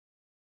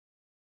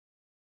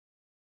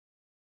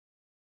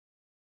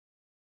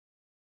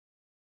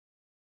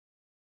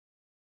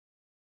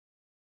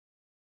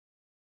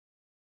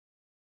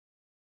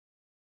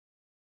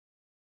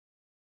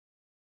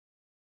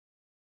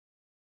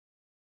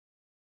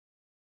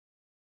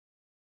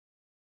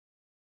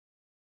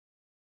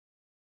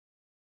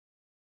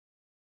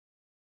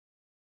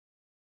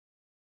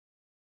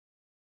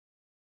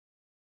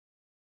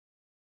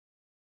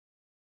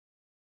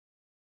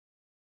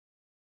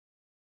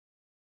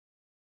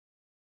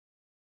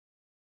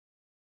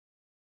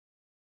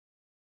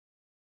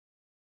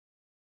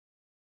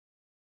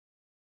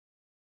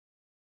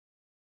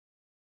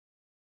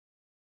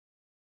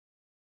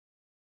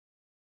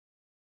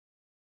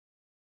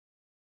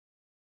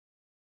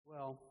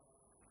Well,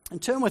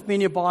 and turn with me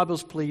in your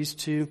Bibles, please,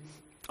 to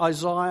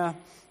Isaiah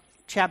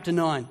chapter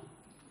 9.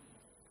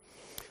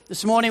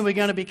 This morning we're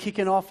going to be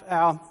kicking off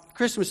our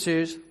Christmas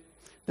series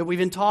that we've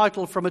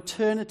entitled From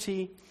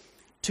Eternity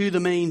to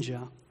the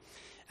Manger.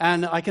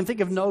 And I can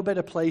think of no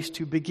better place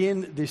to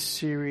begin this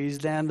series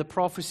than the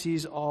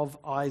prophecies of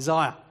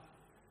Isaiah.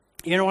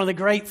 You know, one of the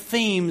great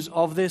themes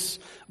of this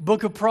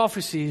book of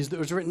prophecies that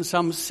was written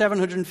some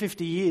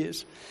 750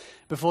 years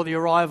before the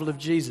arrival of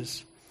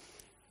Jesus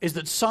is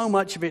that so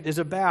much of it is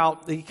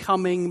about the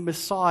coming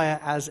Messiah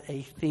as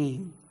a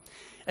theme.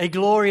 A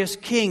glorious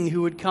king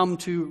who would come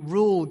to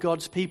rule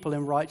God's people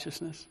in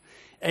righteousness.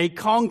 A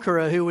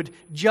conqueror who would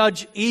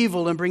judge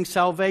evil and bring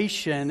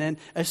salvation. And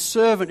a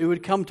servant who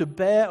would come to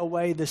bear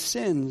away the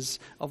sins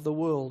of the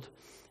world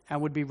and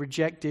would be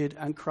rejected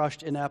and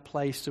crushed in our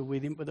place so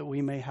that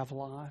we may have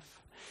life.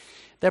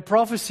 They're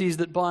prophecies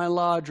that by and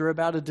large are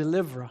about a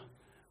deliverer.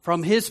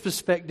 From his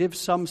perspective,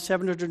 some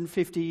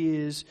 750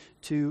 years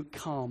to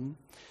come.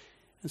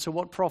 And so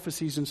what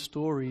prophecies and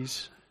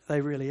stories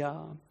they really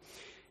are.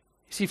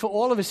 You see, for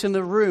all of us in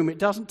the room, it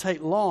doesn't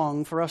take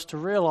long for us to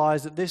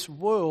realize that this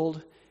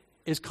world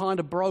is kind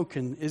of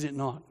broken, is it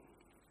not?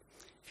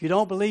 If you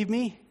don't believe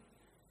me,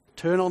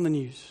 turn on the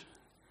news.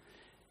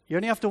 You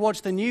only have to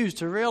watch the news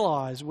to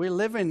realize we're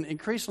living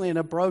increasingly in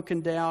a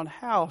broken down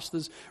house.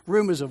 There's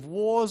rumors of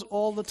wars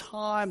all the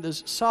time.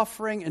 There's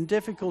suffering and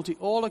difficulty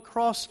all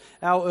across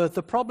our earth.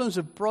 The problems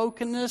of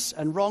brokenness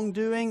and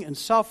wrongdoing and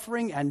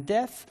suffering and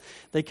death,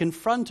 they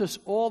confront us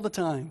all the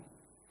time.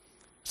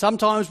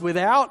 Sometimes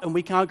without, and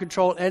we can't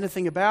control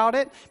anything about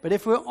it. But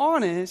if we're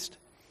honest,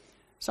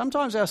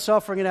 sometimes our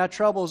suffering and our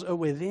troubles are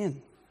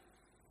within.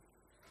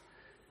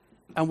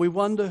 And we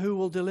wonder who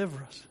will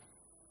deliver us.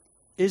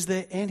 Is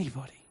there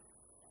anybody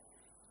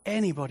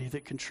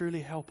that can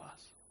truly help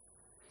us?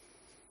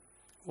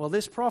 Well,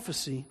 this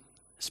prophecy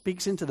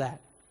speaks into that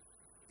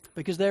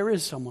because there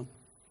is someone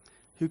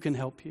who can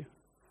help you.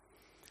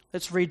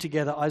 Let's read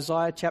together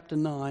Isaiah chapter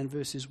 9,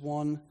 verses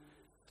 1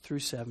 through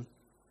 7.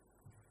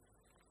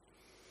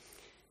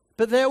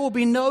 But there will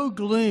be no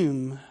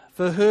gloom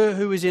for her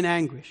who is in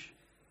anguish.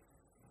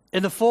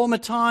 In the former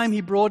time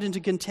he brought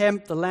into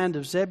contempt the land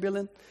of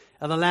Zebulun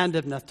and the land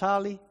of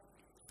Naphtali.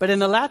 But in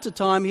the latter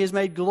time he has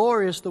made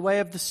glorious the way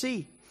of the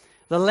sea,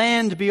 the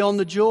land beyond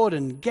the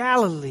Jordan,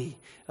 Galilee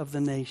of the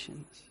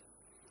nations.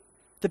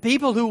 The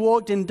people who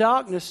walked in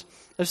darkness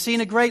have seen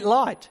a great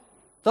light.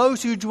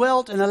 Those who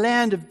dwelt in a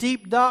land of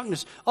deep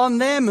darkness, on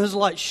them has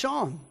light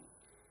shone.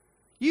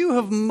 You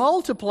have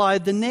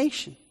multiplied the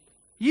nation.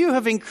 You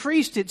have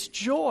increased its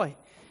joy.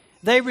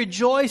 They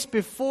rejoice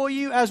before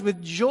you as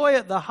with joy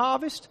at the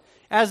harvest,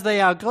 as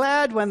they are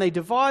glad when they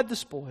divide the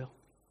spoil.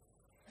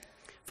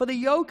 For the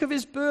yoke of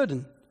his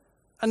burden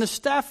and the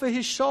staff for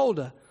his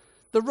shoulder,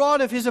 the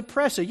rod of his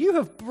oppressor, you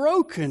have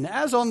broken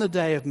as on the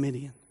day of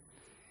Midian.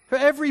 For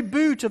every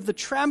boot of the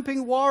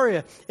tramping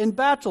warrior in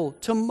battle,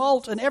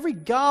 tumult, and every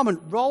garment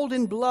rolled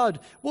in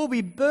blood will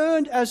be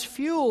burned as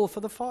fuel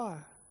for the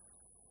fire.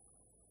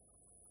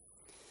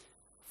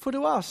 For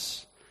to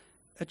us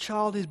a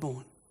child is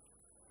born,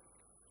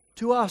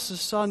 to us a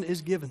son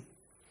is given,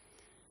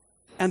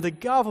 and the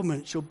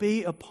government shall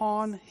be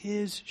upon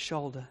his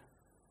shoulder,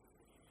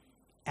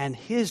 and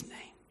his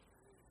name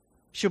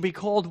shall be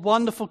called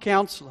Wonderful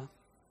Counselor,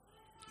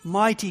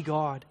 Mighty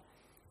God,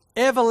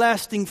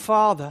 Everlasting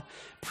Father,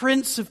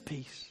 Prince of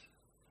Peace.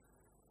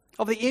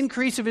 Of the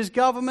increase of his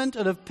government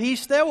and of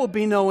peace there will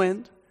be no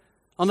end,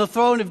 on the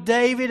throne of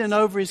David and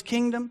over his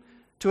kingdom,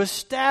 to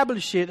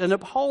establish it and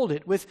uphold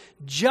it with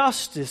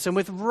justice and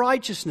with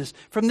righteousness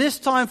from this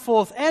time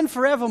forth and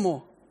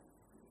forevermore.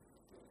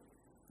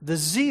 The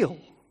zeal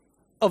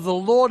of the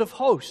Lord of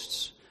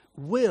hosts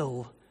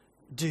will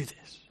do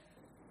this.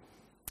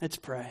 Let's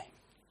pray.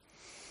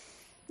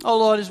 Oh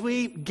Lord, as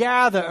we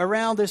gather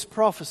around this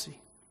prophecy,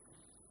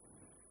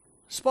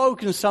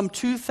 spoken some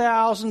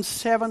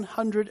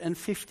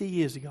 2,750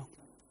 years ago,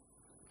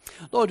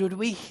 Lord, would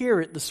we hear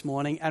it this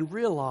morning and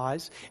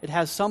realize it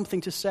has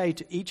something to say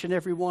to each and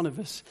every one of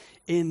us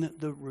in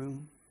the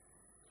room?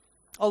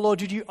 Oh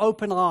Lord, would you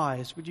open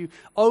eyes? Would you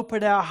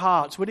open our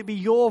hearts? Would it be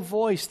your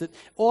voice that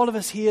all of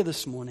us hear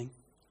this morning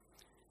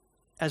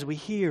as we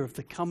hear of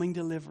the coming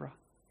deliverer?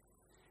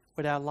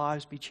 Would our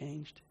lives be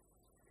changed?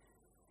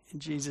 In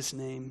Jesus'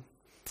 name,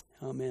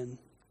 amen.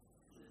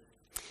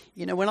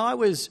 You know, when I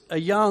was a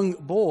young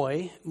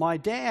boy, my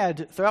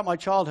dad, throughout my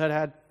childhood,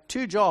 had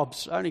two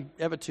jobs, only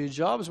ever two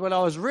jobs. When I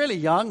was really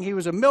young, he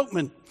was a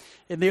milkman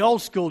in the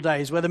old school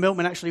days where the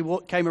milkman actually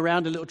came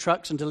around in little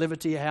trucks and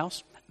delivered to your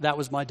house. That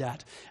was my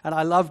dad. And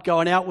I loved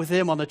going out with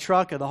him on the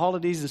truck at the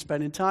holidays and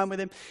spending time with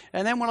him.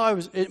 And then when I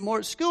was more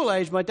at school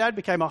age, my dad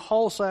became a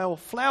wholesale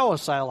flower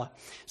seller.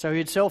 So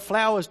he'd sell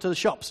flowers to the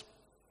shops.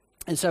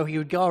 And so he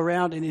would go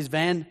around in his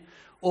van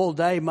all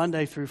day,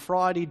 Monday through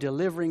Friday,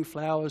 delivering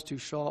flowers to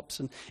shops.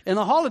 And in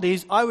the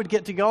holidays, I would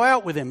get to go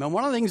out with him. And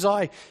one of the things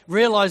I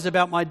realized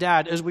about my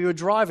dad as we were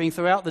driving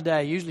throughout the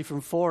day, usually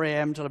from 4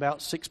 a.m. till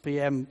about 6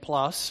 p.m.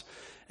 plus,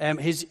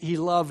 he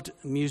loved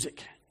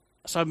music.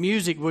 So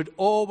music would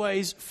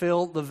always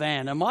fill the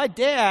van. And my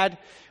dad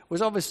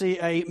was obviously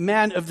a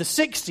man of the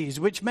 60s,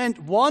 which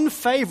meant one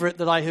favorite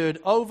that I heard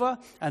over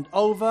and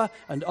over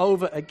and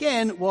over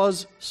again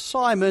was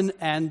Simon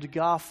and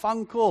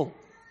Garfunkel.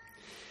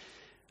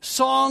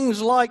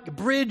 Songs like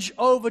Bridge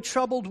Over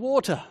Troubled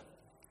Water,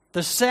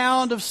 The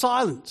Sound of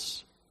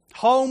Silence,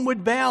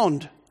 Homeward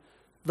Bound,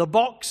 The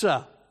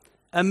Boxer,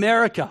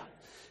 America.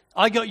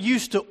 I got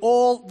used to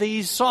all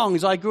these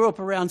songs. I grew up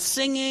around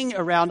singing,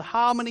 around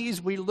harmonies.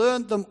 We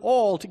learned them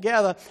all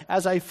together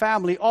as a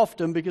family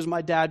often because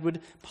my dad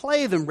would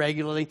play them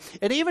regularly.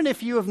 And even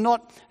if you have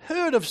not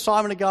heard of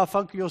Simon and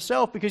Garfunkel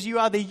yourself because you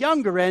are the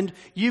younger end,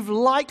 you've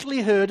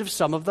likely heard of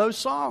some of those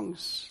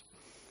songs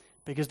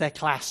because they're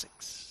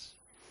classics.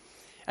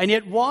 And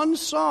yet one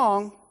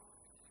song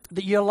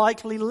that you're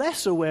likely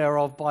less aware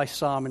of by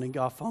Simon and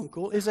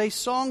Garfunkel is a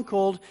song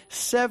called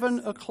 7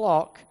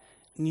 O'Clock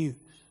News.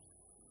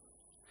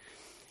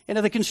 You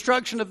know, the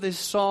construction of this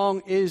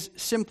song is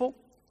simple.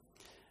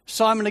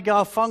 Simon and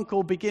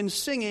Garfunkel begin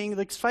singing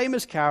the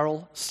famous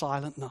carol,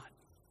 Silent Night.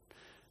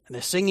 And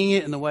they're singing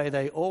it in the way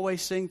they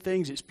always sing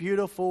things. It's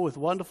beautiful with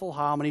wonderful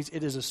harmonies.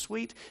 It is a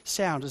sweet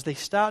sound as they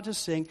start to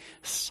sing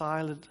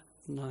Silent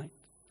Night.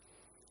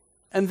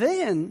 And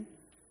then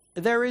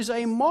there is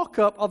a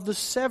mock-up of the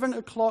 7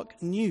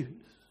 O'Clock News.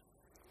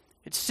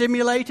 It's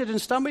simulated and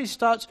somebody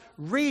starts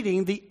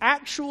reading the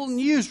actual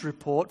news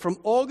report from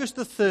August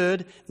the 3rd,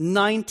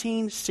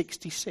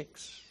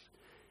 1966.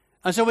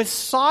 And so with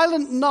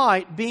Silent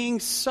Night being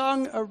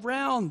sung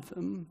around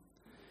them,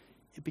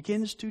 it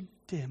begins to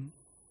dim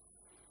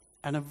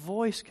and a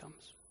voice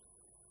comes.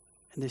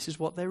 And this is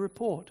what they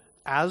report,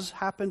 as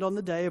happened on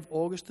the day of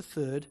August the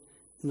 3rd,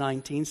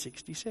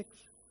 1966.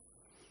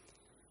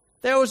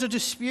 There was a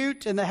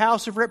dispute in the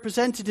House of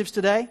Representatives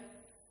today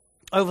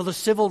over the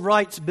Civil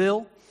Rights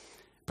Bill.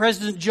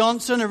 President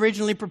Johnson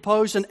originally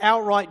proposed an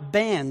outright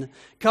ban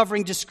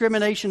covering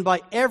discrimination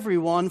by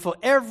everyone for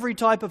every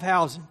type of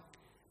housing,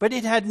 but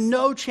it had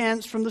no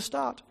chance from the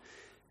start,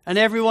 and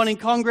everyone in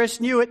Congress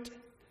knew it.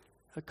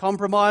 A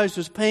compromise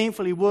was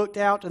painfully worked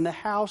out in the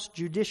House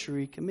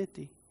Judiciary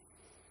Committee.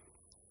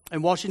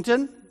 In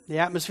Washington, the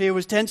atmosphere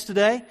was tense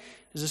today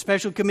as a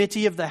special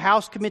committee of the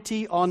House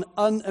Committee on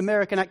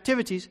Un-American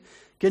Activities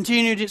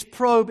continued its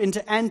probe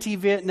into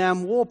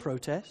anti-Vietnam War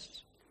protests.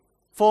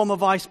 Former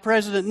Vice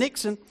President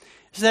Nixon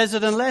says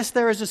that unless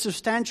there is a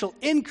substantial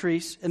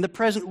increase in the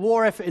present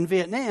war effort in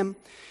Vietnam,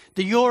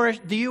 the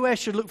U.S.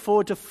 should look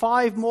forward to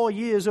 5 more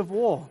years of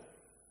war.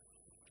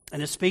 In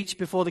a speech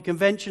before the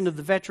Convention of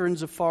the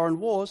Veterans of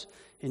Foreign Wars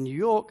in New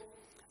York,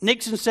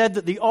 Nixon said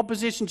that the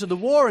opposition to the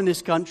war in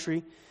this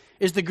country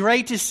is the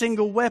greatest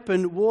single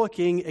weapon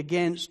working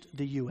against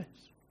the U.S.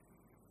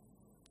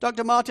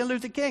 Dr. Martin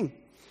Luther King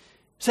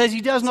says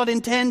he does not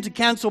intend to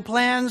cancel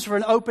plans for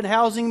an open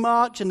housing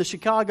march in the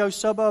Chicago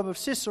suburb of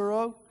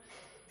Cicero.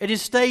 It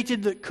is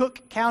stated that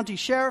Cook County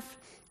Sheriff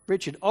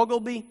Richard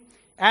Ogilvie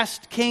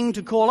asked King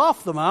to call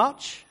off the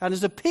march and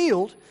has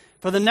appealed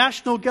for the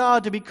National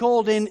Guard to be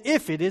called in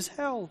if it is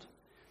held.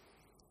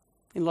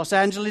 In Los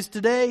Angeles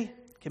today,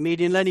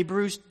 comedian Lenny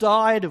Bruce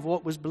died of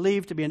what was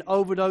believed to be an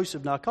overdose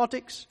of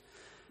narcotics.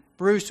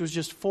 Bruce was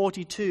just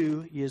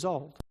 42 years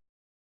old.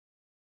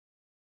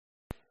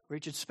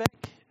 Richard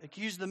Speck,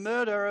 accused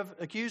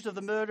of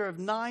the murder of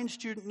 9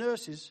 student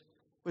nurses,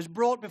 was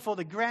brought before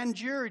the grand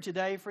jury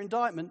today for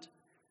indictment.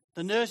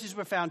 The nurses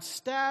were found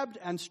stabbed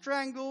and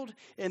strangled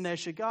in their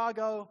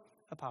Chicago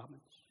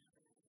apartments.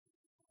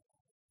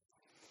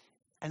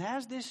 And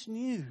as this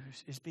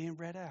news is being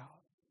read out,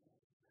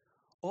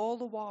 all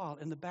the while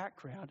in the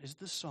background is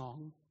the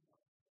song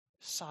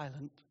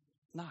Silent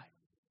Night.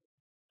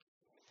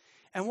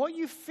 And what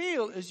you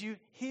feel as you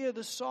hear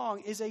the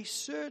song is a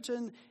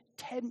certain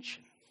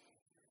tension.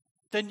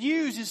 The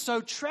news is so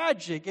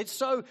tragic, it's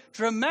so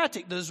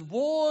dramatic. There's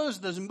wars,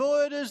 there's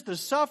murders, there's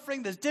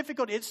suffering, there's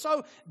difficulty. It's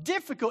so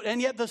difficult, and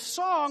yet the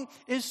song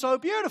is so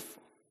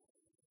beautiful.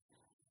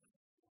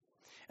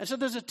 And so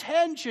there's a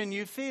tension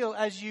you feel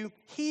as you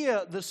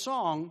hear the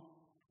song,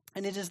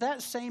 and it is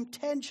that same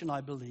tension,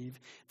 I believe,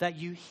 that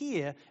you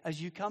hear as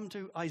you come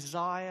to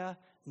Isaiah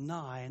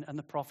 9 and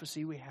the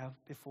prophecy we have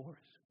before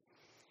us.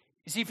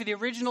 You see, for the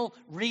original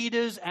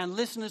readers and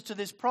listeners to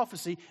this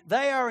prophecy,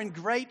 they are in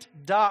great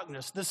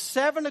darkness. The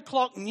 7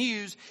 o'clock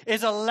news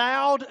is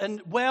allowed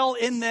and well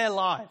in their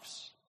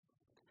lives.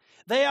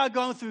 They are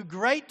going through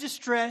great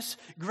distress,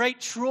 great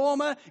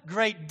trauma,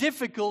 great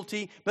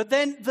difficulty. But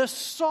then the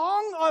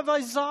song of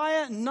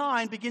Isaiah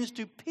 9 begins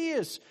to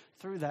pierce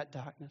through that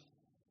darkness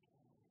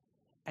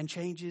and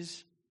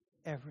changes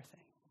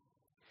everything.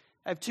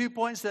 I have 2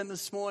 points then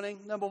this morning.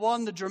 Number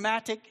 1, the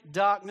dramatic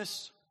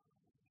darkness.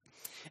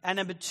 And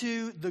number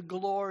 2, the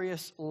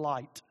glorious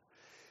light.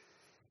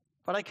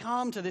 But I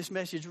come to this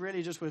message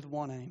really just with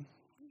one aim.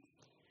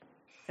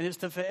 And it's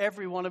that for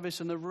every one of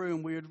us in the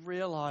room, we would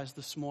realize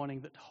this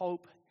morning that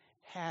hope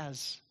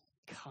has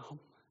come.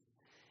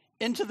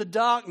 Into the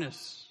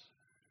darkness,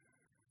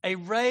 a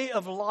ray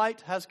of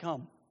light has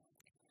come.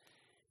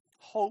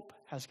 Hope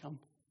has come.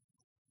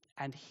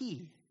 And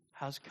He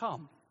has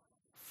come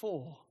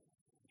for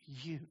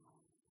you.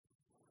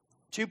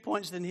 2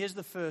 points then. Here's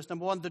the first.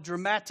 Number one, the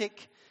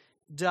dramatic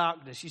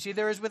darkness. You see,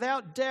 there is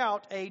without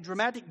doubt a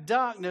dramatic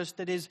darkness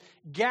that is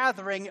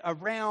gathering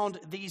around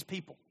these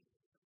people.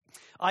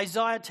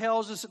 Isaiah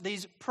tells us that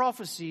these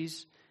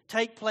prophecies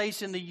take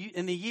place in the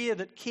year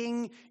that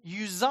King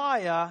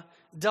Uzziah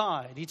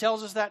died. He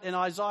tells us that in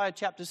Isaiah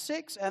chapter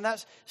 6, and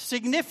that's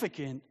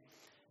significant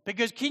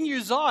because King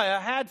Uzziah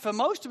had for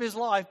most of his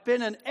life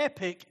been an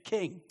epic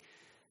king.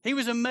 He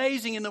was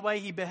amazing in the way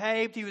he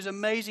behaved. He was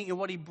amazing in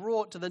what he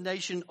brought to the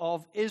nation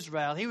of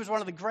Israel. He was one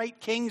of the great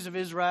kings of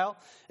Israel,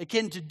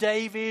 akin to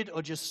David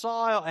or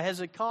Josiah or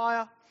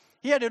Hezekiah.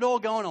 He had it all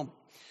going on.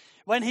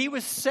 When he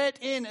was set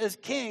in as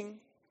king,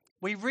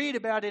 we read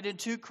about it in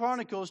 2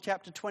 Chronicles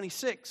chapter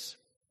 26.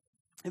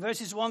 In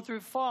verses 1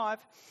 through 5,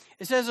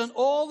 it says, "And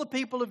all the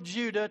people of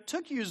Judah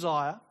took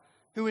Uzziah,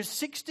 who was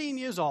 16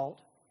 years old,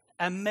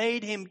 and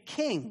made him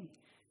king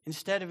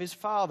instead of his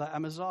father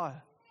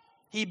Amaziah.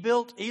 He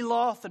built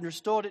Eloth and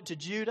restored it to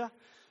Judah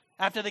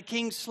after the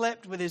king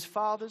slept with his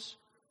fathers.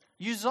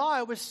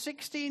 Uzziah was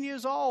 16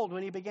 years old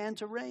when he began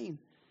to reign,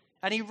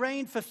 and he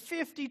reigned for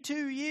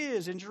 52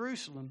 years in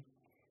Jerusalem.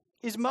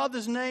 His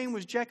mother's name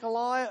was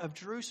Jechaliah of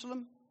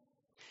Jerusalem,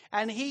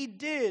 and he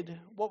did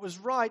what was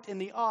right in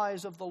the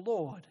eyes of the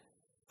Lord,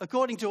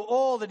 according to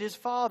all that his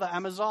father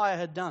Amaziah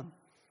had done.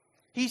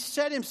 He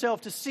set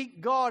himself to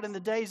seek God in the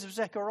days of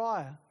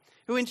Zechariah,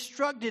 who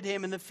instructed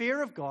him in the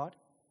fear of God.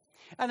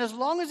 And as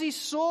long as he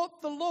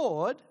sought the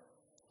Lord,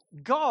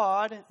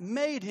 God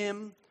made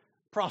him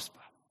prosper."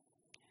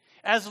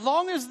 As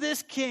long as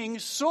this king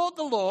sought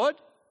the Lord,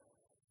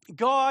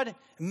 God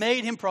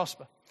made him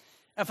prosper.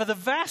 And for the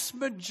vast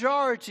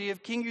majority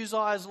of King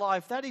Uzziah's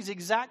life, that is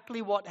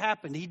exactly what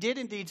happened. He did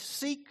indeed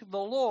seek the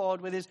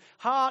Lord with his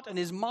heart and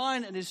his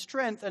mind and his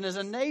strength. And as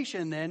a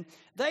nation then,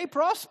 they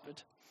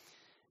prospered.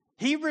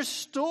 He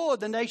restored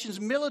the nation's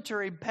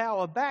military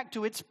power back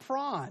to its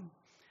prime.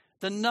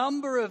 The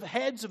number of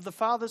heads of the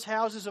fathers'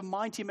 houses of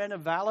mighty men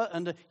of valor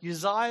under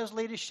Uzziah's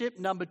leadership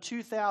numbered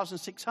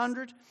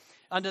 2,600.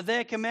 Under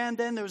their command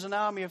then there was an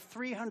army of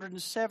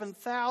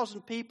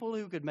 307,000 people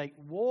who could make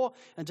war.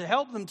 And to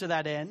help them to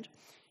that end,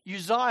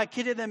 Uzziah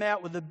kitted them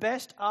out with the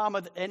best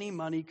armor that any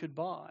money could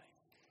buy.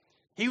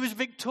 He was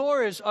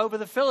victorious over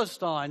the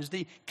Philistines,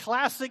 the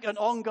classic and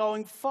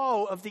ongoing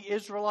foe of the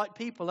Israelite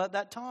people at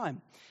that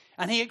time.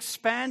 And he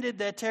expanded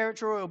their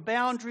territorial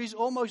boundaries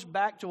almost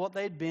back to what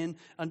they'd been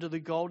under the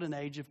golden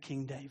age of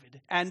King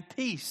David. And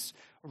peace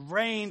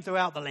reigned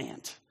throughout the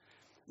land.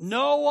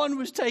 No one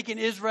was taking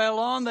Israel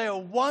on. They were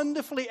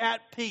wonderfully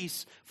at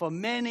peace for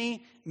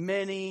many,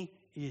 many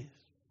years.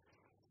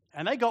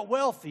 And they got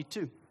wealthy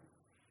too.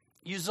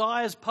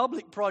 Uzziah's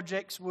public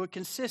projects were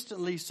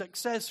consistently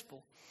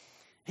successful.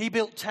 He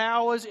built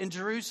towers in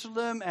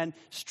Jerusalem and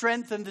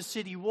strengthened the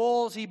city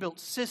walls. He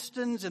built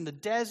cisterns in the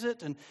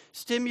desert and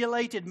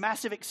stimulated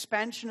massive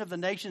expansion of the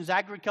nation's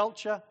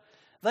agriculture.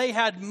 They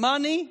had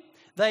money.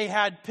 They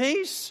had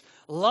peace.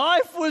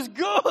 Life was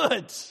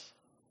good.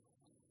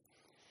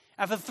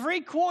 And for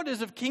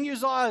 3/4 of King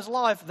Uzziah's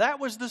life, that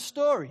was the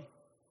story.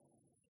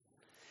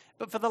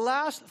 But for the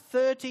last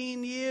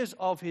 13 years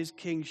of his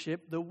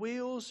kingship, the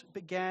wheels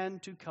began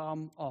to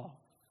come off.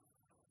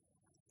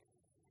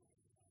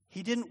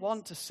 He didn't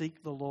want to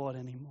seek the Lord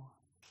anymore.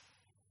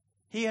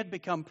 He had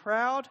become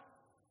proud.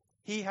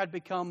 He had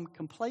become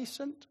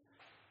complacent,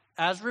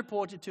 as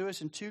reported to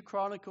us in 2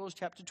 Chronicles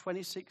chapter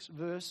 26,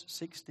 verse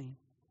 16.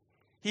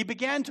 He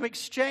began to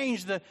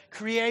exchange the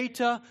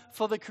Creator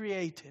for the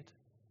created.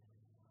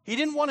 He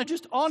didn't want to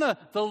just honor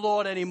the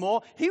Lord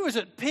anymore. He was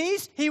at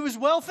peace. He was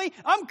wealthy.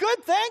 I'm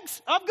good,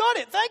 thanks. I've got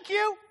it. Thank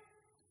you.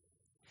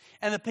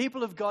 And the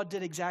people of God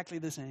did exactly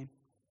the same.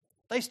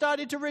 They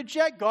started to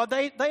reject God.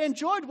 They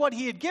enjoyed what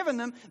he had given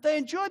them. They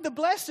enjoyed the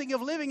blessing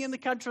of living in the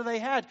country they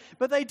had.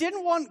 But they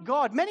didn't want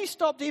God. Many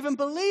stopped even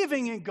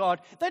believing in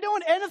God. They don't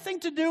want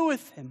anything to do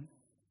with him.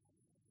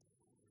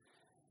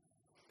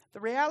 The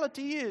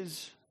reality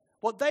is,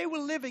 what they were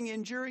living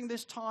in during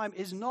this time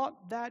is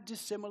not that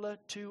dissimilar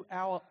to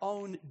our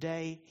own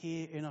day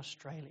here in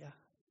Australia.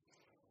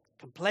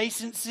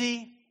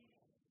 Complacency,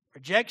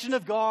 rejection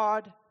of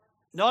God,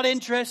 not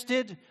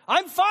interested.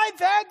 I'm fine,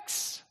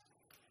 thanks.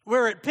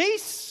 We're at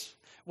peace.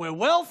 We're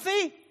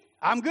wealthy.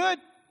 I'm good.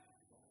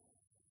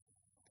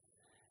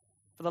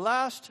 For the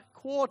last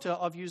quarter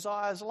of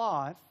Uzziah's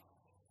life,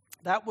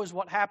 that was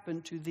what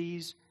happened to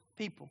these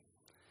people.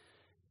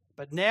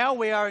 But now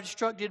we are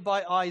instructed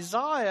by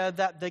Isaiah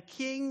that the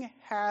king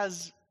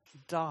has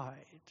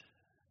died.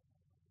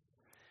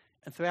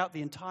 And throughout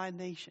the entire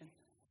nation,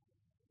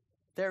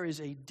 there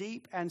is a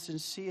deep and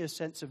sincere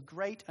sense of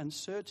great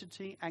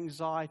uncertainty,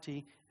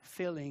 anxiety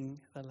filling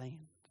the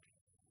land.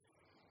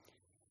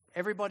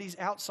 Everybody's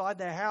outside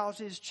their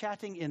houses,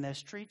 chatting in their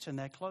streets and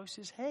their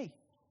closes. Hey,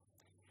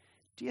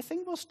 do you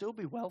think we'll still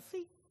be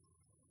wealthy?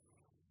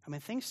 I mean,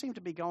 things seem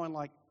to be going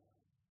like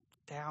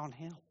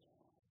downhill.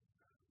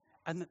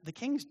 And the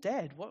king's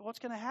dead. What's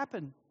going to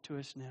happen to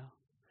us now?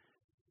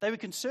 They were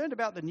concerned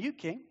about the new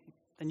king.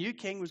 The new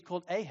king was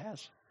called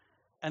Ahaz.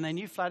 And they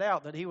knew flat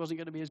out that he wasn't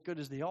going to be as good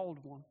as the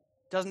old one.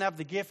 Doesn't have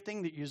the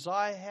gifting that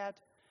Uzziah had.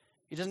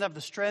 He doesn't have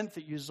the strength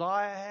that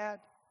Uzziah had.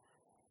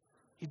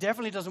 He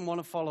definitely doesn't want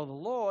to follow the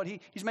Lord.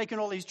 He's making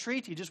all these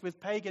treaties just with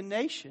pagan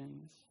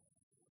nations.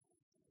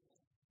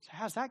 So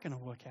how's that going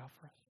to work out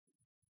for us?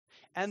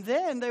 And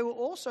then they were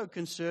also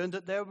concerned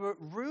that there were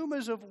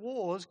rumors of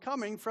wars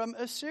coming from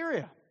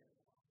Assyria.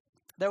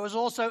 There was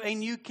also a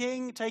new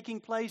king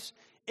taking place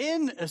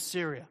in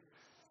Assyria.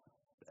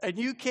 A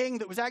new king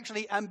that was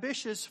actually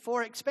ambitious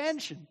for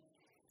expansion.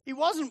 He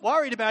wasn't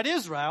worried about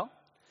Israel,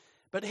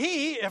 but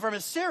he, from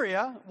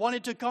Assyria,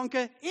 wanted to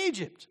conquer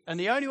Egypt. And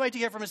the only way to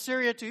get from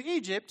Assyria to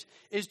Egypt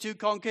is to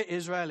conquer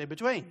Israel in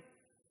between.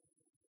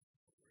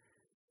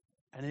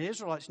 And the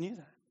Israelites knew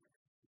that.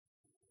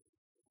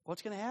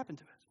 What's going to happen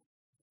to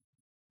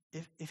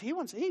us? If he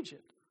wants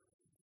Egypt,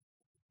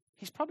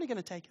 he's probably going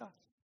to take us.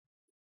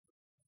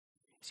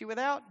 See,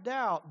 without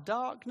doubt,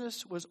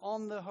 darkness was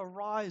on the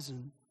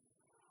horizon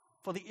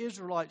for the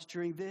Israelites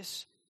during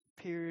this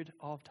period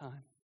of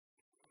time.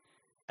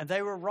 And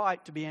they were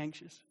right to be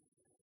anxious.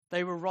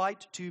 They were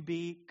right to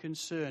be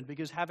concerned,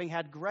 because having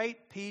had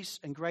great peace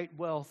and great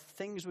wealth,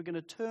 things were going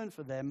to turn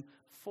for them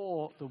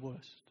for the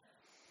worst.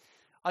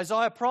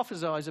 Isaiah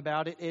prophesies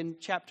about it in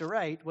chapter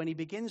 8 when he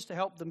begins to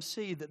help them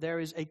see that there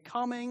is a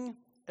coming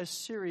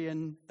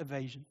Assyrian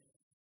invasion.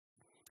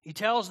 He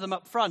tells them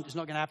up front it's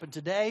not going to happen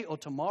today or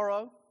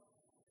tomorrow,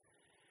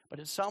 but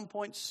at some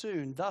point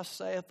soon, thus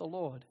saith the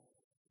Lord,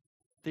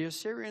 the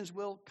Assyrians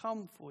will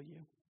come for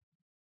you.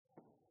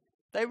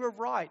 They were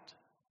right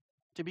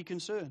to be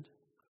concerned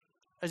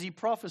as he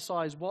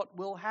prophesies what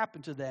will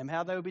happen to them,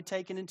 how they will be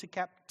taken into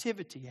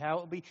captivity, how it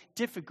will be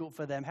difficult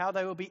for them, how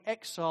they will be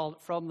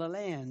exiled from the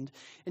land.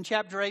 In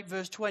chapter 8,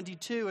 verse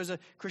 22, as a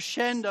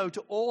crescendo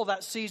to all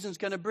that season's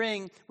going to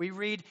bring, we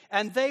read,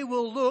 and they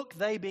will look,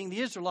 they being the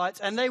Israelites,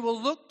 and they will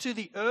look to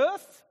the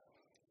earth,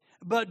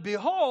 but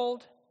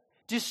behold,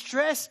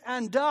 distress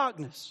and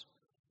darkness,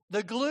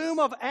 the gloom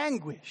of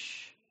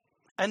anguish,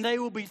 and they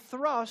will be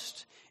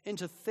thrust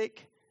into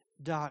thick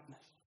darkness.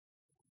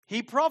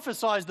 He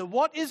prophesies that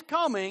what is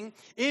coming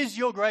is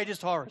your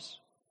greatest horrors.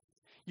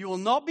 You will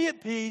not be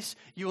at peace.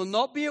 You will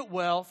not be at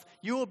wealth.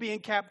 You will be in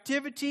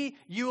captivity.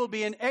 You will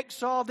be in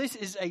exile. This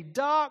is a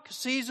dark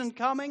season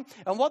coming.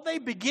 And what they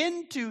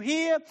begin to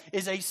hear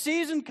is a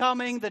season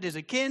coming that is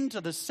akin to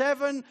the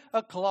 7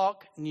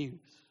 o'clock news.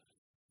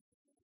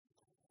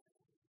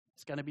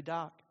 It's going to be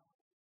dark.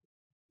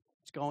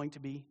 It's going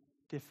to be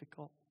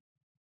difficult.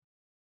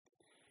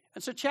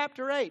 And so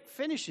chapter 8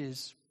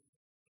 finishes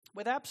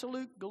with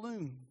absolute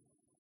gloom.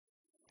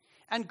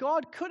 And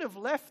God could have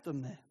left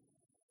them there.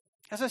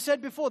 As I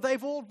said before,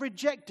 they've all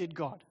rejected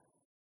God.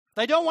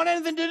 They don't want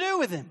anything to do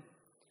with him.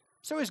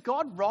 So is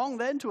God wrong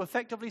then to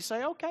effectively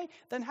say, okay,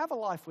 then have a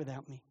life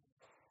without me?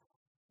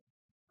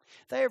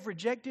 They have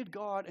rejected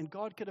God, and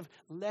God could have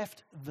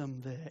left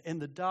them there in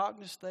the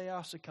darkness they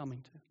are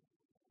succumbing to.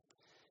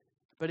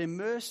 But in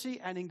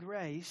mercy and in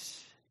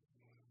grace,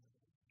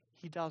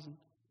 he doesn't.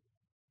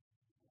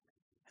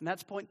 And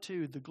that's point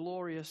 2, the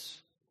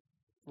glorious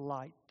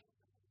light.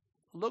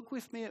 Look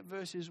with me at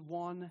verses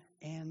 1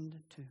 and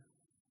 2.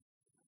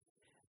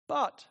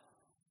 But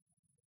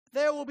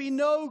there will be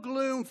no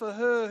gloom for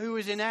her who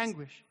is in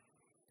anguish.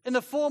 In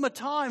the former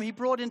time he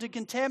brought into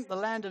contempt the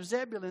land of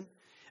Zebulun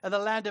and the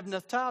land of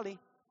Naphtali.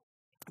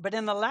 But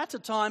in the latter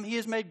time he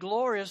has made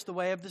glorious the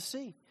way of the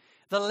sea,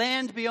 the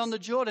land beyond the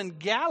Jordan,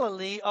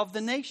 Galilee of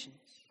the nations.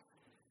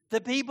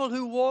 The people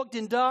who walked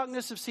in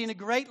darkness have seen a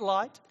great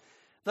light.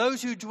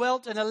 Those who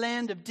dwelt in a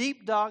land of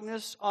deep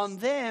darkness, on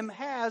them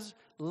has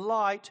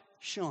light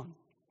shone.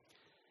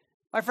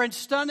 My friends,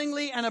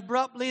 stunningly and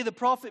abruptly, the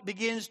prophet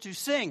begins to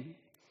sing.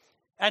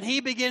 And he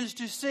begins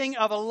to sing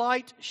of a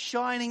light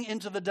shining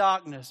into the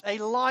darkness, a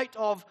light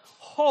of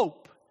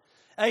hope,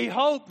 a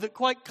hope that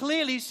quite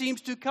clearly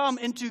seems to come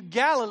into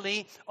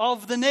Galilee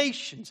of the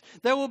nations.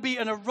 There will be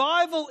an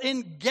arrival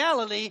in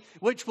Galilee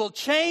which will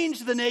change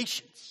the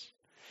nations.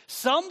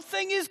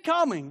 Something is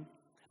coming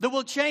that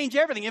will change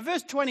everything. In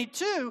verse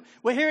 22,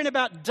 we're hearing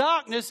about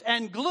darkness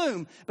and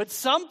gloom, but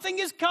something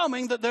is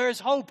coming that there is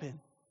hope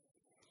in.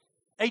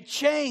 A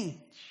change,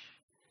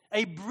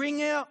 a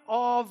bringer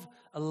of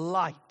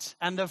light.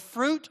 And the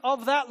fruit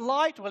of that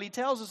light, well, he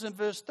tells us in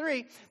verse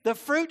 3, the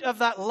fruit of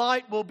that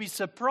light will be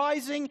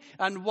surprising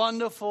and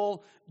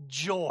wonderful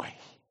joy.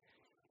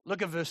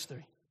 Look at verse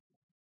 3.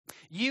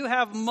 You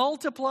have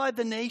multiplied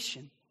the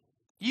nation.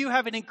 You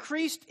have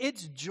increased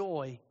its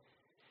joy.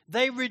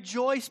 They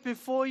rejoice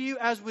before you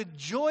as with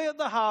joy at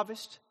the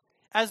harvest,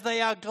 as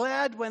they are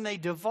glad when they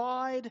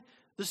divide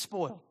the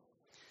spoil.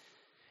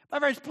 My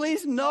friends,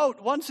 please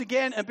note once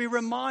again and be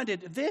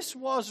reminded, this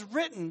was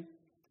written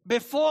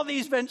before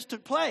these events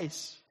took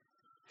place.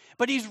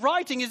 But he's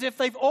writing as if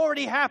they've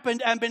already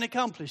happened and been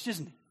accomplished,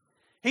 isn't he?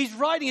 He's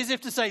writing as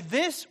if to say,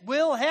 this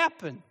will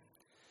happen.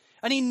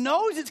 And he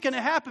knows it's going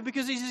to happen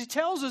because he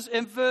tells us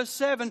in verse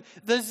 7,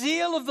 the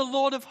zeal of the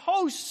Lord of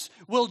hosts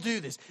will do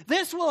this.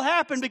 This will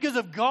happen because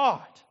of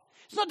God.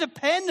 It's not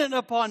dependent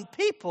upon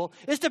people.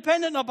 It's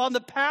dependent upon the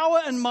power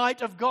and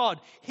might of God.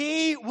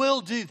 He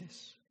will do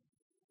this.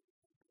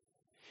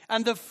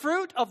 And the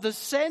fruit of the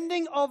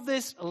sending of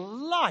this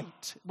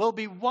light will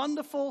be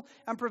wonderful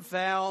and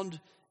profound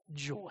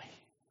joy.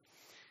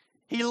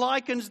 He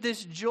likens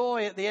this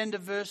joy at the end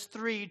of verse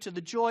 3 to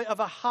the joy of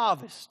a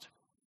harvest.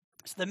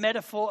 It's the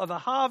metaphor of a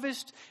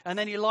harvest, and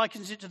then he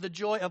likens it to the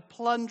joy of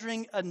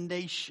plundering a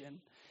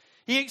nation.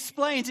 He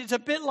explains it's a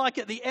bit like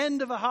at the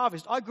end of a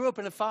harvest. I grew up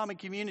in a farming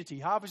community.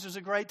 Harvest was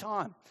a great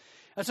time.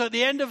 And so at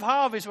the end of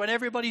harvest, when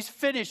everybody's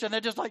finished and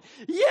they're just like,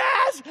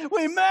 yes,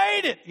 we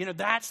made it. You know,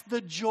 that's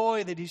the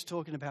joy that he's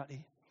talking about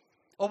here.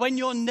 Or when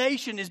your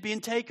nation is being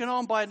taken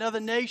on by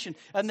another nation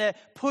and they're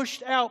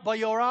pushed out by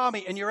your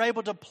army and you're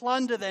able to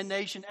plunder their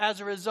nation as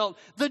a result.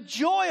 The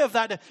joy of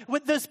that,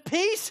 with this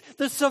peace,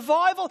 the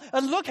survival,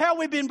 and look how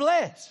we've been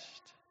blessed.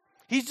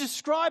 He's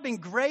describing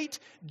great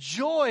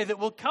joy that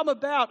will come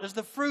about as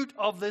the fruit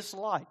of this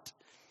light.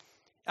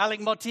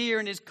 Alec Mottier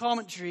in his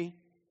commentary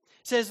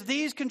says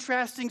these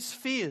contrasting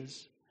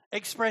spheres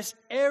express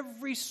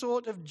every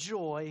sort of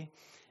joy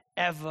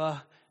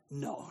ever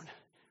known.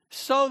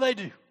 So they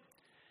do.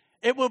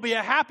 It will be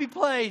a happy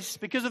place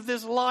because of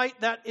this light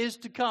that is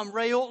to come.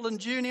 Ray Ortlund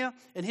Jr.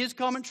 in his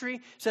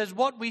commentary says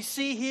what we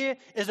see here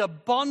is a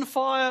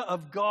bonfire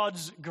of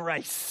God's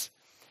grace.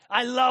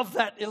 I love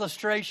that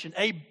illustration,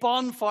 a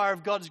bonfire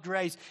of God's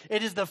grace.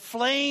 It is the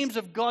flames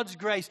of God's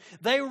grace.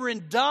 They were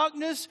in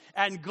darkness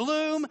and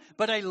gloom,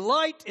 but a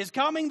light is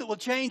coming that will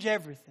change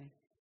everything.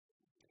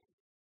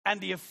 And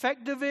the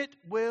effect of it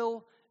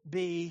will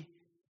be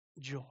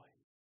joy.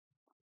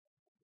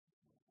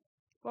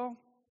 Well,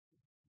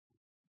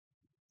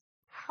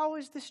 how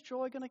is this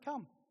joy going to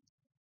come?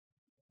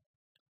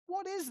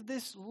 What is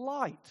this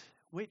light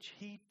which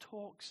he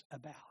talks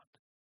about?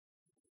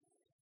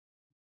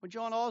 Well,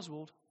 John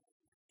Oswald,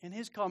 in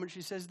his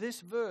commentary, says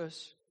this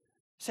verse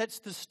sets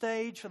the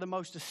stage for the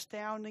most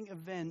astounding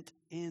event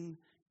in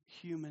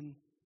human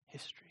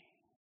history.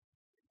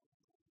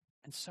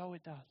 And so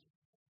it does.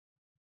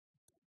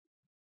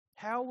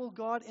 How will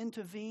God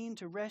intervene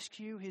to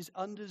rescue his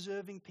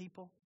undeserving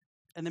people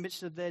in the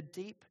midst of their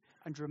deep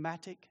and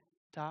dramatic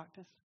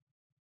darkness?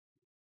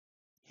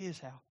 Here's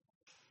how.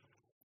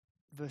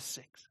 Verse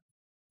 6.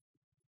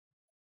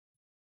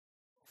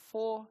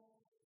 For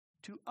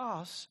to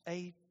us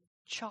a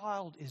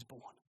child is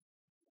born.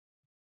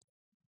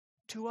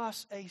 To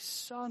us a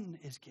son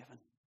is given.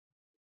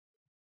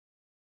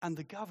 And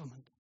the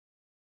government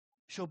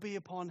shall be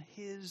upon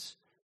his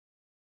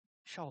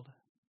shoulder.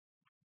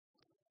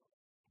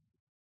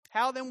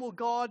 How then will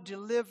God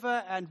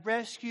deliver and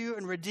rescue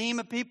and redeem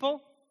a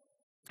people?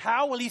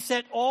 How will he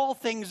set all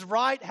things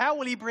right? How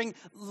will he bring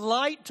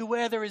light to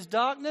where there is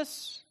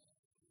darkness?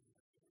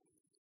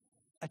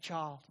 A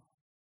child.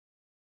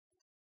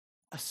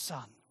 A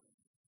son.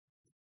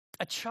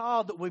 A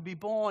child that will be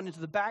born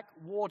into the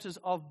backwaters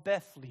of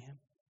Bethlehem.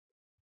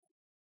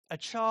 A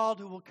child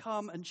who will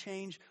come and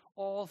change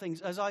all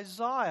things. As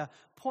Isaiah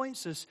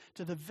points us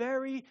to the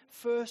very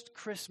first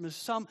Christmas,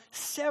 some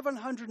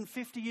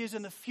 750 years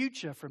in the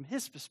future from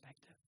his perspective.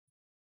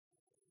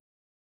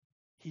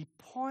 He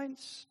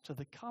points to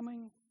the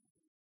coming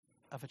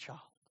of a child.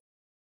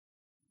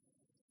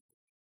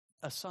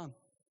 A son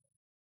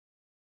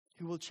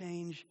who will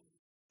change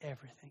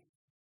everything.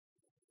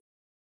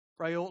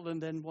 Ray Ortlund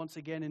then once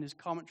again in his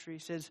commentary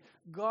says,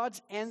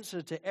 God's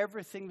answer to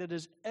everything that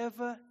has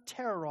ever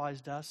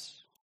terrorized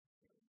us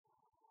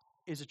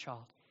is a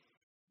child.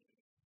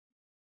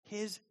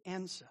 His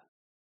answer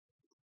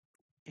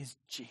is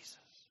Jesus.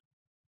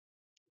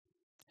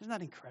 Isn't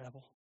that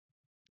incredible?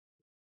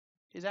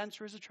 His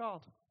answer is a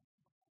child.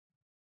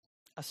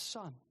 A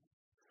son.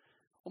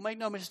 Well, make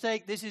no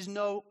mistake, this is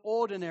no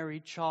ordinary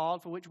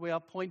child for which we are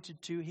pointed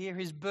to here.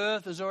 His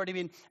birth has already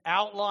been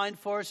outlined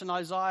for us in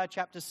Isaiah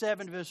chapter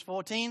 7, verse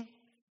 14.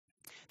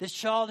 This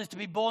child is to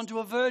be born to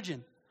a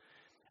virgin.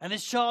 And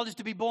this child is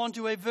to be born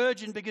to a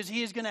virgin because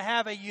he is going to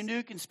have a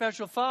unique and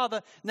special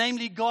father,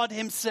 namely God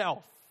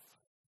himself.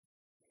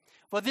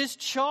 For this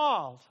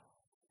child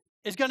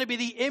is going to be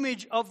the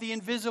image of the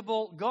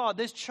invisible God.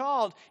 This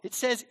child, it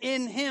says,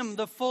 in him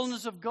the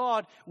fullness of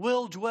God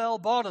will dwell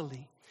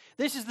bodily.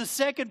 This is the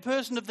second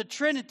person of the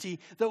Trinity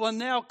that will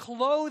now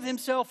clothe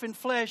himself in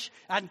flesh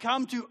and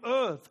come to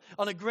earth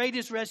on the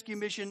greatest rescue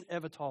mission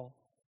ever told.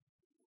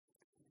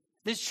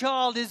 This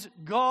child is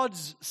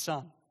God's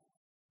son.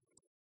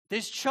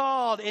 This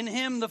child, in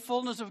him the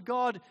fullness of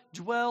God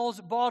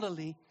dwells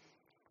bodily.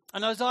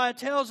 And Isaiah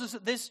tells us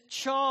that this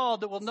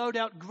child that will no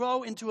doubt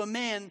grow into a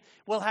man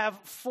will have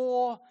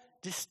 4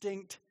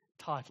 distinct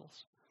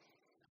titles,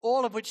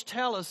 all of which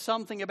tell us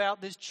something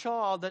about this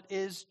child that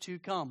is to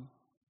come.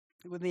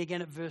 Look with me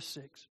again at verse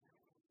 6. It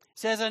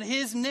says, and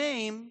his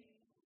name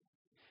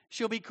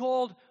shall be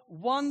called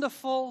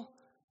Wonderful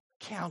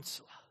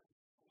Counselor.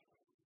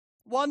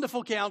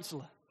 Wonderful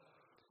Counselor.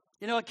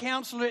 You know, a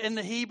counselor in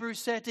the Hebrew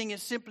setting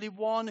is simply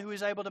one who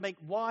is able to make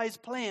wise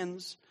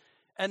plans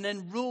and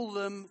then rule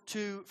them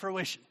to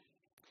fruition.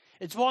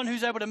 It's one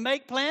who's able to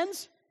make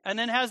plans and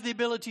then has the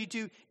ability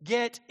to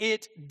get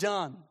it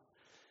done.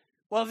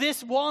 Well,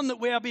 this one that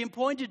we are being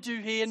pointed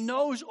to here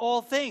knows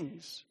all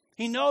things.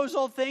 He knows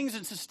all things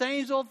and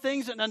sustains all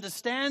things and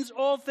understands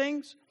all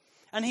things.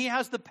 And he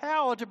has the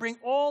power to bring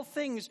all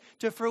things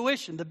to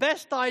fruition. The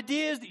best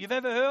ideas that you've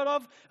ever heard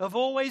of have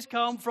always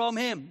come from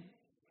him.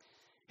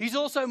 He's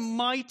also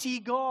mighty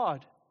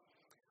God.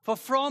 For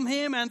from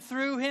him and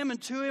through him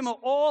and to him are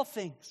all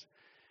things.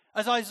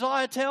 As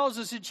Isaiah tells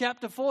us in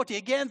chapter 40,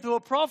 again through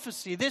a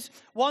prophecy, this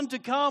one to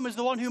come is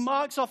the one who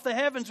marks off the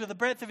heavens with the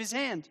breadth of his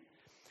hand.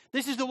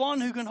 This is the one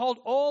who can hold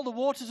all the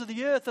waters of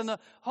the earth in the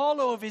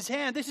hollow of his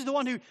hand. This is the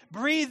one who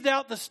breathed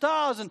out the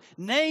stars and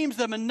names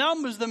them and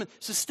numbers them and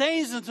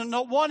sustains them, and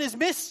not one is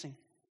missing.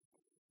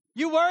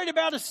 You worried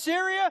about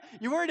Assyria?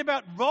 You worried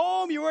about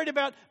Rome? You worried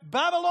about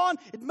Babylon?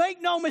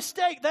 Make no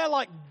mistake, they're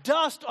like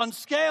dust on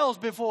scales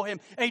before him,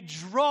 a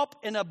drop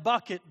in a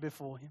bucket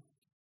before him.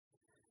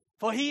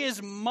 For he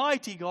is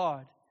mighty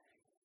God,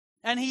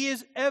 and he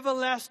is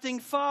everlasting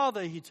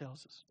Father, he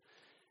tells us.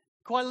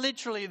 Quite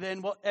literally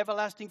then, what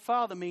everlasting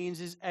Father means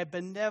is a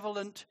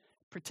benevolent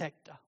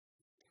protector.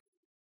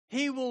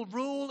 He will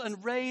rule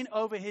and reign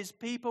over his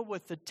people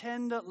with the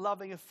tender,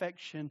 loving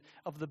affection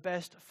of the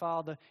best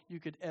father you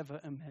could ever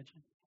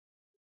imagine.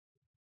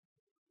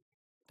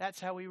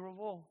 That's how he will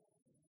rule.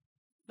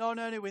 Not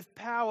only with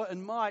power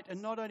and might,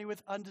 and not only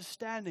with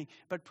understanding,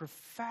 but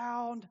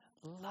profound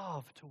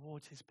love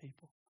towards his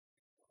people.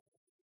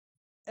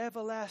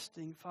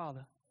 Everlasting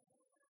Father.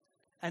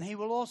 And he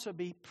will also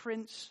be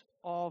Prince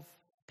of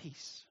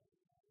Peace.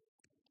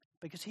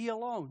 Because he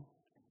alone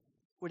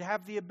would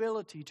have the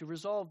ability to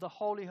resolve the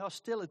holy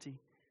hostility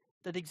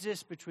that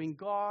exists between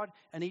God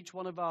and each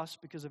one of us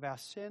because of our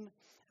sin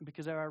and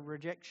because of our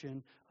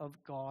rejection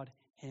of God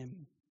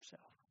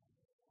himself.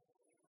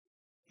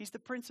 He's the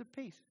Prince of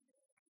Peace.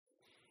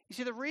 You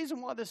see, the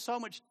reason why there's so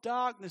much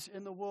darkness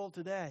in the world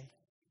today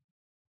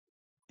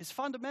is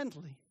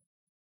fundamentally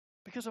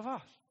because of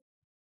us.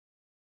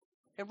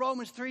 In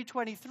Romans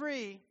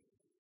 3:23,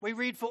 we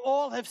read, "For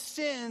all have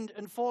sinned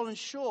and fallen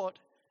short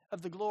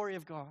of the glory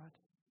of God."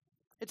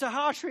 It's a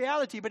harsh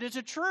reality, but it's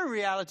a true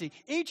reality.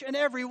 Each and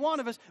every one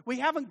of us, we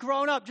haven't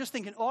grown up just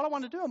thinking, all I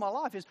want to do in my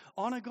life is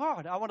honor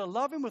God. I want to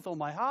love him with all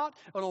my heart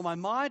and all my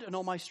mind and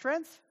all my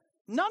strength.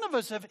 None of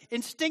us have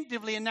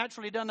instinctively and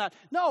naturally done that.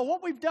 No,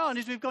 what we've done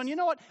is we've gone, you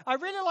know what? I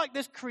really like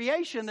this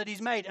creation that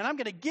he's made, and I'm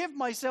going to give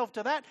myself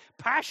to that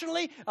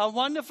passionately and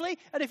wonderfully.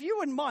 And if you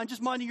wouldn't mind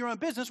just minding your own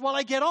business while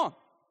I get on.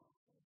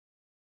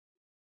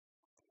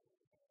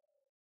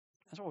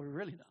 That's what we've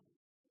really done.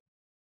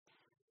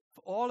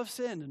 For all have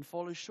sinned and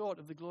fallen short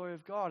of the glory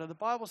of God. And the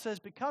Bible says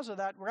because of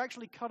that, we're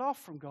actually cut off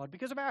from God.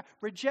 Because of our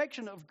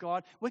rejection of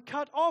God, we're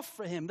cut off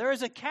from him. There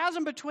is a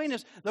chasm between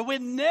us that we're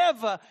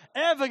never,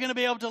 ever going to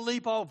be able to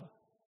leap over.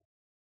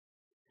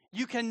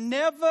 You can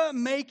never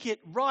make it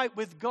right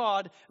with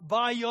God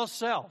by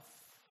yourself.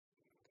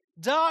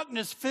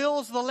 Darkness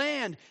fills the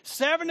land.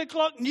 7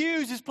 o'clock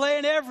news is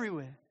playing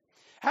everywhere.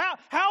 How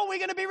are we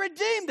going to be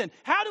redeemed then?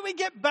 How do we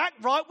get back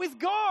right with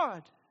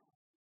God?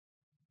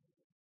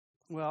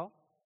 Well,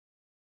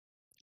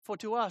 for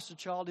to us a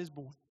child is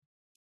born,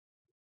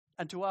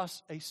 and to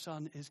us a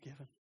son is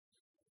given.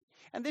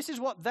 And this is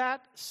what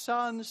that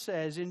son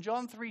says in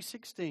John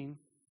 3:16.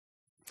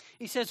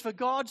 He says, "For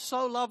God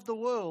so loved the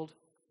world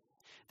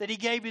that he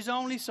gave his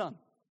only son,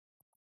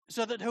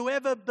 so that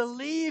whoever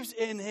believes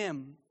in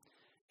him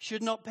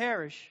should not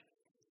perish,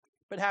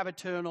 but have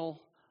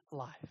eternal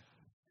life."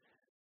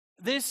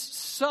 This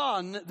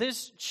son,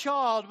 this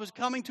child was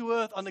coming to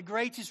earth on the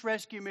greatest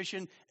rescue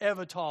mission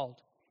ever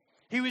told.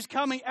 He was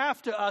coming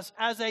after us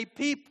as a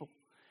people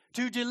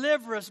to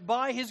deliver us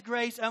by his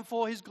grace and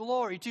for his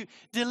glory, to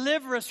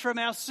deliver us from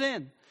our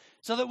sin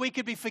so that we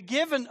could be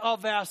forgiven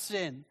of our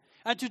sin,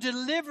 and to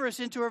deliver us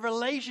into a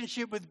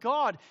relationship with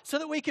God so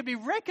that we could be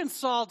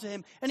reconciled to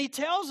him. And he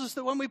tells us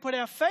that when we put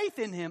our faith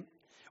in him,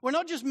 we're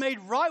not just made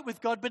right with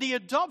God, but he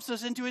adopts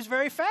us into his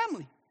very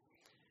family.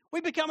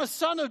 We become a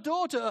son or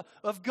daughter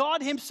of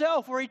God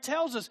himself, where he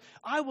tells us,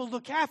 "I will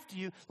look after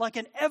you like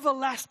an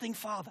everlasting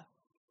father.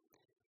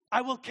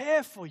 I will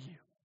care for you.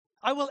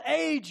 I will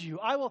aid you.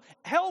 I will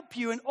help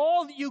you in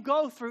all that you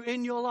go through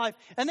in your life."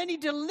 And then he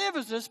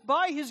delivers us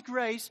by his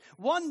grace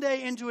one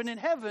day into an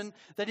heaven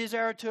that is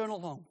our eternal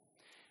home.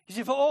 You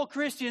see, for all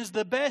Christians,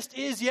 the best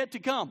is yet to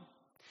come.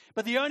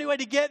 But the only way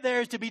to get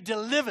there is to be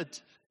delivered.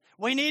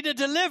 We need a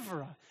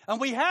deliverer. And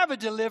we have a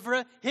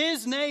deliverer.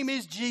 His name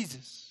is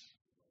Jesus.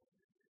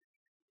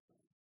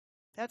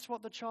 That's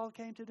what the child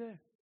came to do.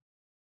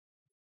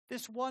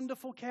 This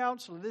wonderful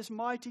counselor, this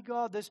mighty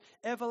God, this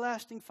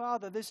everlasting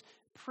Father, this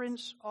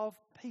Prince of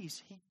Peace.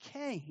 He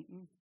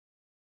came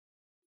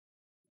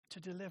to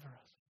deliver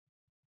us.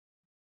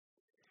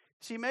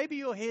 See, maybe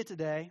you're here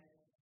today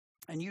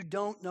and you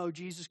don't know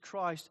Jesus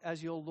Christ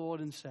as your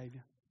Lord and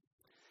Savior.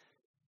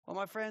 Well,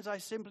 my friends, I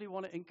simply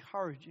want to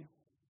encourage you.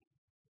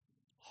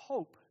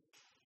 Hope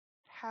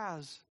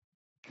has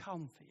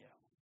come for you.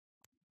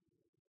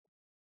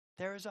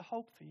 There is a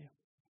hope for you.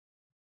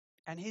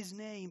 And his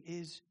name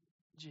is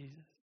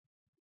Jesus.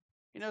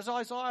 You know, as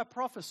Isaiah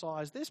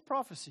prophesies, this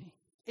prophecy,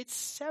 it's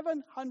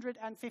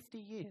 750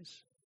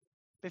 years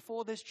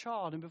before this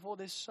child and before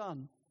this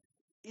son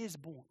is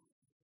born.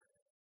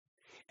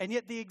 And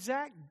yet the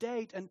exact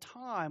date and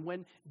time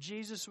when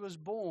Jesus was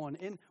born,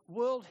 in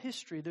world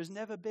history, there's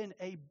never been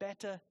a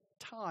better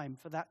time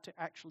for that to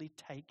actually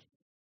take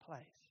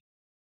place.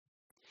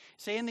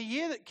 See, in the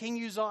year that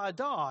King Uzziah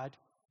died,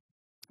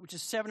 which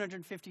is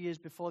 750 years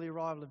before the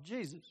arrival of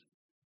Jesus,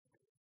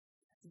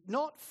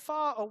 not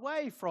far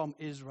away from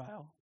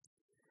Israel,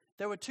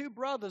 there were two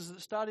brothers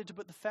that started to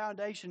put the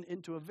foundation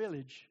into a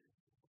village.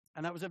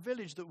 And that was a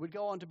village that would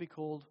go on to be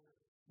called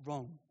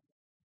Rome.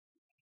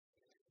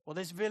 Well,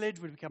 this village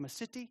would become a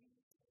city.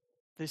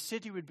 This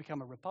city would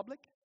become a republic.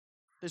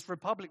 This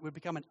republic would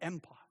become an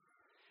empire.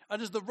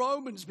 And as the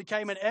Romans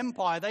became an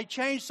empire, they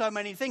changed so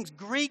many things.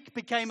 Greek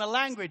became a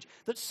language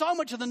that so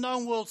much of the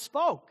known world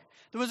spoke.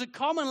 There was a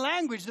common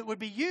language that would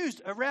be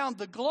used around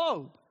the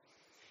globe.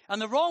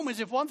 And the Romans,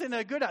 if one thing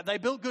they're good at, they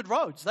built good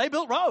roads. They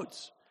built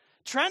roads.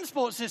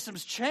 Transport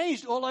systems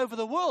changed all over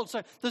the world.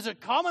 So there's a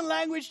common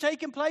language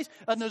taking place,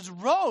 and there's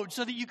roads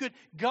so that you could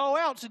go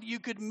out, so that you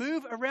could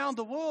move around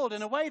the world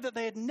in a way that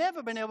they had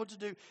never been able to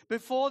do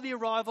before the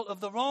arrival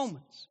of the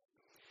Romans.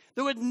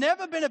 There had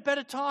never been a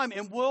better time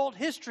in world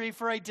history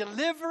for a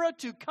deliverer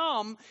to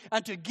come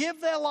and to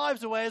give their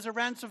lives away as a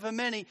ransom for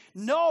many,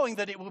 knowing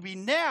that it will be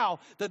now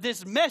that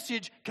this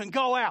message can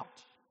go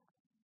out.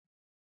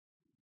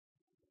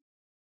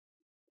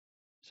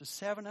 So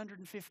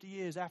 750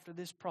 years after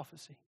this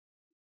prophecy,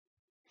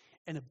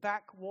 in a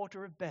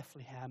backwater of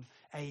Bethlehem,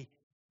 a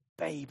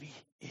baby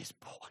is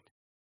born.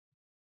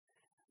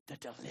 The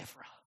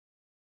deliverer.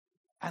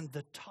 And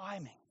the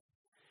timing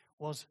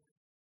was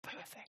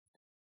perfect.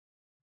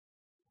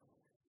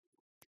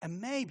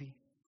 And maybe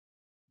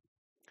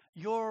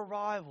your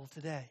arrival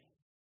today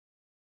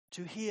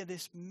to hear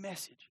this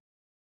message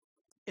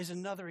is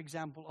another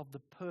example of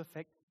the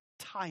perfect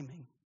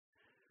timing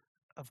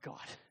of God.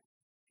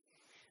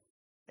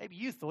 Maybe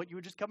you thought you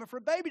were just coming for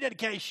a baby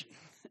dedication.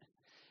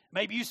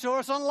 Maybe you saw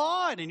us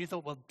online and you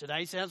thought, well,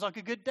 today sounds like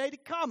a good day to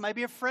come.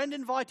 Maybe a friend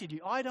invited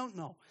you. I don't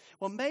know.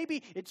 Well,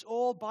 maybe it's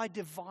all by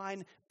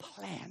divine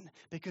plan,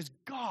 because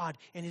God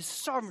in his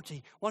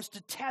sovereignty wants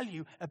to tell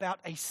you about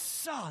a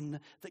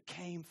son that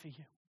came for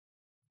you.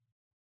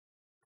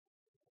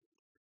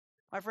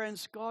 My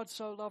friends, God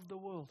so loved the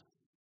world.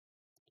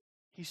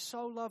 He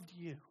so loved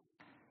you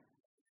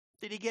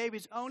that he gave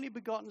his only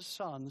begotten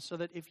son so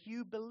that if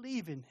you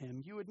believe in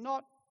him, you would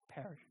not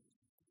perish.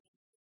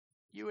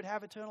 You would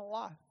have eternal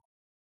life.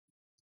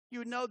 You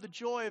would know the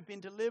joy of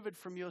being delivered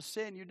from your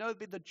sin. You'd know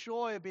the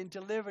joy of being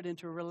delivered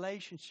into a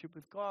relationship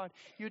with God.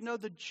 You'd know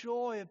the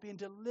joy of being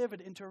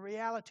delivered into a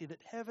reality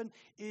that heaven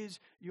is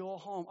your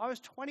home. I was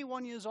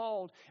 21 years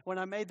old when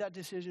I made that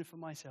decision for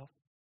myself.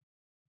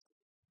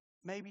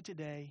 Maybe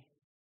today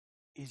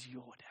is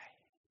your day.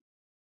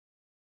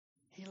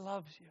 He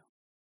loves you.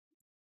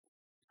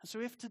 And so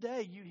if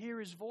today you hear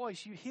his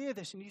voice, you hear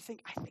this and you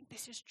think, I think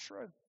this is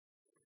true.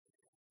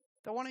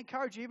 I want to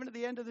encourage you, even at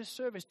the end of this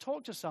service,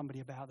 talk to somebody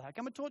about that.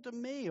 Come and talk to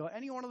me or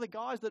any one of the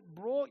guys that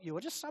brought you,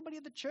 or just somebody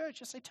at the church.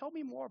 Just say, tell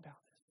me more about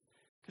this.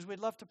 Because we'd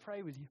love to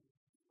pray with you.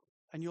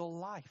 And your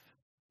life,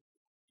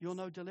 you'll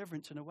know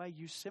deliverance in a way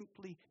you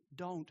simply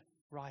don't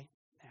right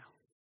now.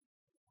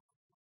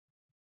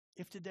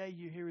 If today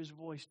you hear his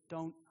voice,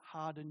 don't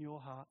harden your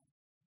heart.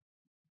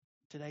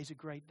 Today's a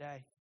great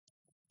day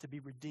to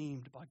be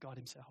redeemed by God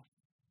himself.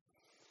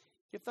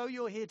 If though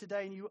you're here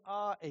today and you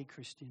are a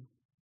Christian,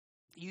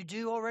 you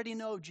do already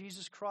know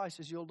Jesus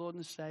Christ as your Lord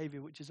and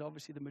Savior, which is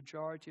obviously the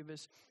majority of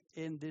us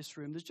in this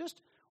room. There's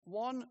just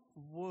one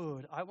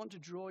word I want to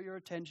draw your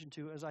attention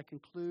to as I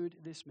conclude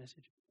this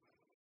message.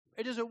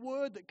 It is a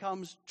word that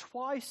comes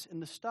twice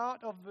in the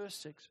start of verse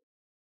 6.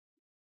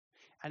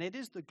 And it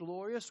is the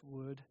glorious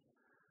word,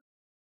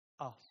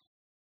 us.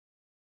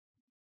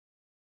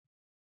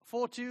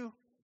 For to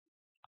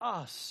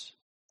us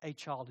a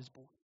child is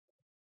born.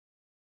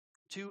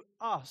 To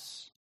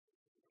us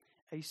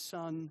a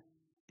son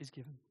is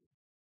given.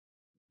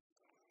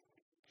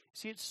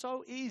 See, it's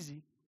so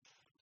easy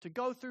to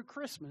go through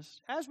Christmas,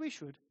 as we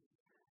should,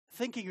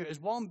 thinking of it as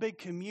one big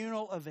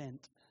communal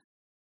event.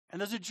 And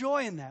there's a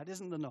joy in that,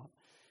 isn't there not?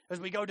 As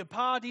we go to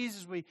parties,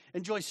 as we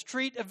enjoy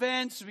street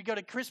events, as we go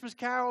to Christmas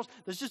carols,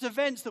 there's just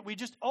events that we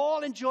just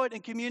all enjoy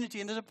in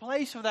community, and there's a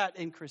place for that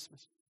in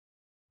Christmas.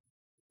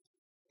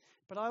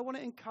 But I want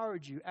to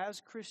encourage you as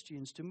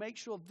Christians to make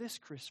sure this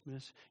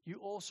Christmas you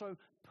also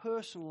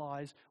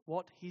personalize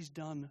what he's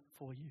done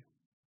for you.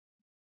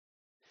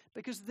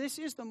 Because this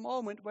is the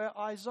moment where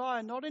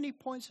Isaiah not only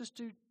points us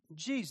to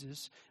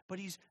Jesus, but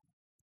he's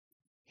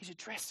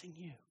addressing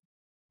you.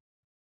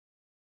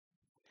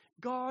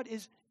 God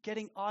is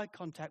getting eye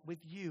contact with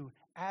you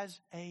as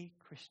a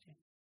Christian.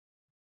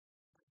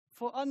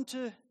 For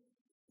unto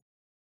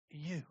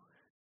you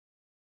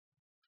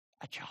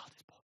a child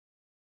is born.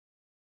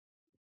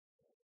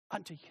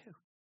 Unto you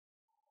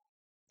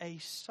a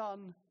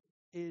son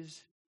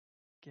is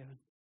given.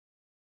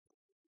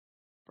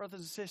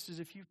 Brothers and sisters,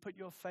 if you've put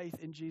your faith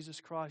in Jesus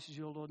Christ as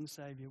your Lord and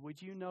Savior,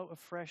 would you know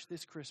afresh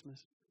this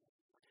Christmas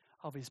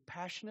of his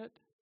passionate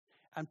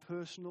and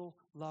personal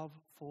love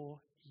for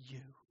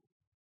you?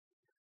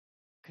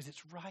 Because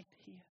it's right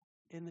here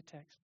in the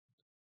text.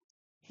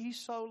 He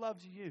so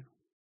loves you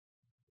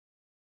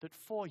that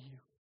for you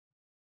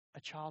a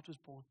child was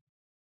born,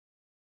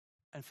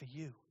 and for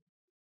you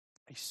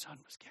a son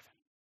was given.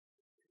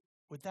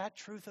 Would that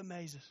truth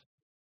amaze us?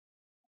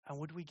 And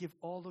would we give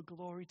all the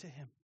glory to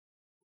him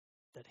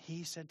that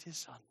he sent his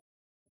son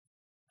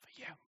for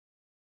you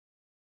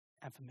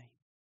and for me?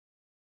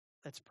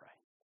 Let's pray.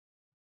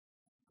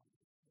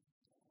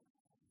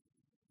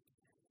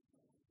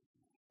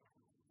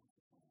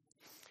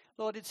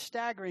 Lord, it's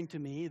staggering to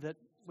me that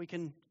we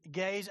can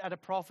gaze at a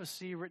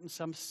prophecy written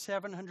some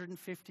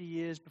 750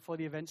 years before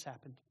the events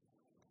happened,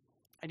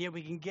 and yet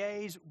we can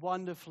gaze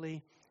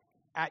wonderfully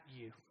at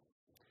you.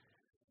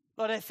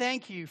 Lord, I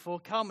thank you for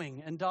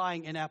coming and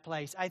dying in our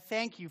place. I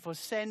thank you for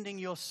sending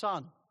your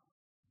son.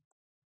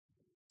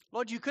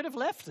 Lord, you could have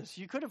left us.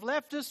 You could have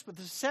left us with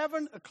the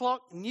 7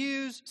 o'clock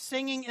news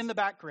singing in the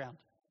background.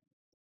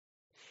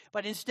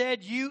 But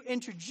instead, you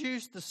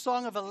introduced the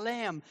song of a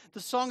lamb,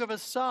 the song of a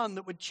son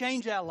that would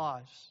change our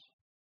lives.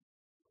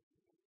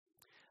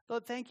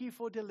 Lord, thank you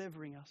for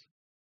delivering us.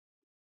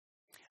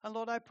 And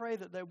Lord, I pray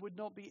that there would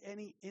not be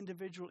any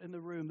individual in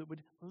the room that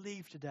would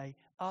leave today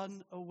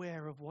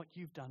unaware of what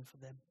you've done for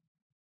them.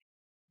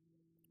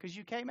 Because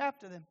you came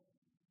after them.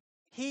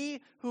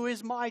 He who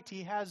is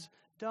mighty has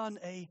done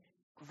a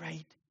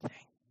great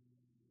thing.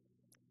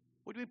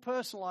 Would we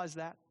personalize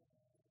that?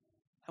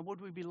 And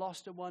would we be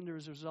lost in wonder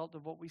as a result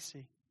of what we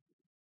see?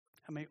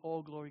 And may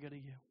all glory go to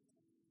you.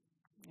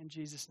 In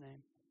Jesus'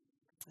 name,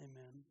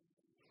 amen.